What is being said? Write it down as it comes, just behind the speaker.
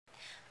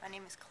My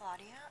name is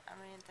Claudia.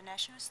 I'm an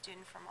international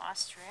student from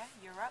Austria,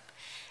 Europe,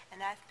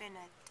 and I've been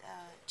at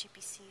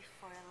GPC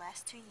for the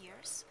last 2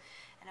 years,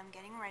 and I'm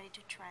getting ready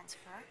to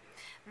transfer.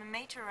 My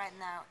major right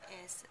now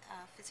is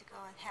physical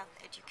and health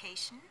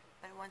education,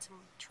 but once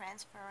I'm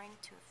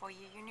transferring to a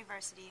four-year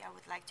university, I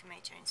would like to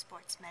major in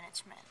sports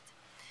management.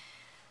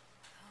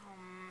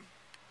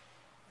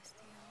 What's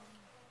the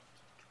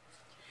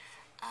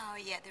Oh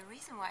yeah, the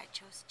reason why I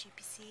chose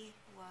GPC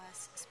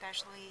was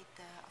especially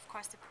of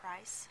course, the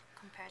price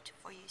compared to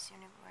four-year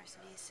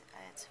universities.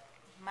 It's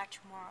much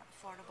more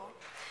affordable,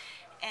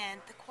 and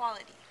the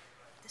quality,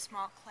 the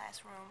small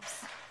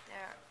classrooms.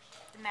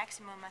 The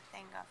maximum I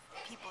think of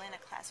people in a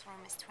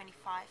classroom is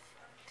 25,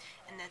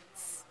 and that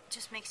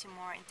just makes you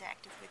more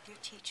interactive with your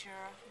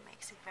teacher,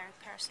 makes it very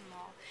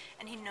personal,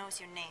 and he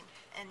knows your name,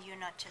 and you're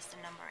not just a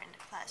number in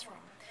the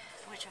classroom,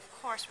 which of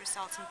course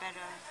results in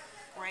better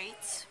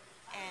grades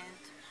and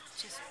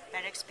just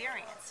better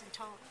experience in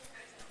total.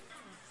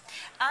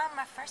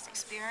 My first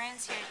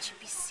experience here at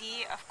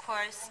GPC, of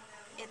course,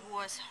 it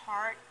was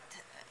hard,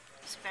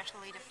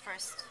 especially the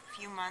first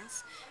few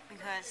months,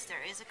 because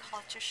there is a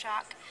culture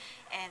shock,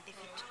 and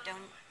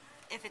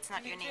if it's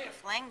not your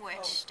native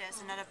language,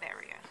 there's another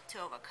barrier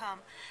to overcome.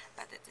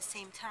 But at the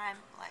same time,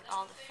 like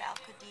all the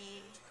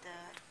faculty,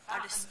 the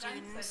other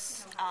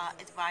students,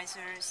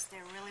 advisors, they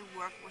really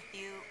work with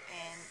you,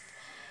 and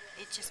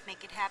it just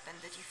make it happen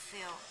that you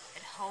feel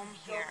at home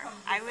here.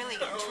 I really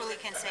and truly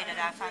can say that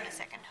I found a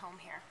second home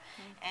here.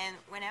 And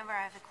whenever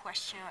I have a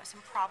question or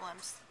some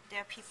problems,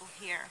 there are people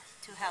here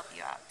to help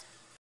you out.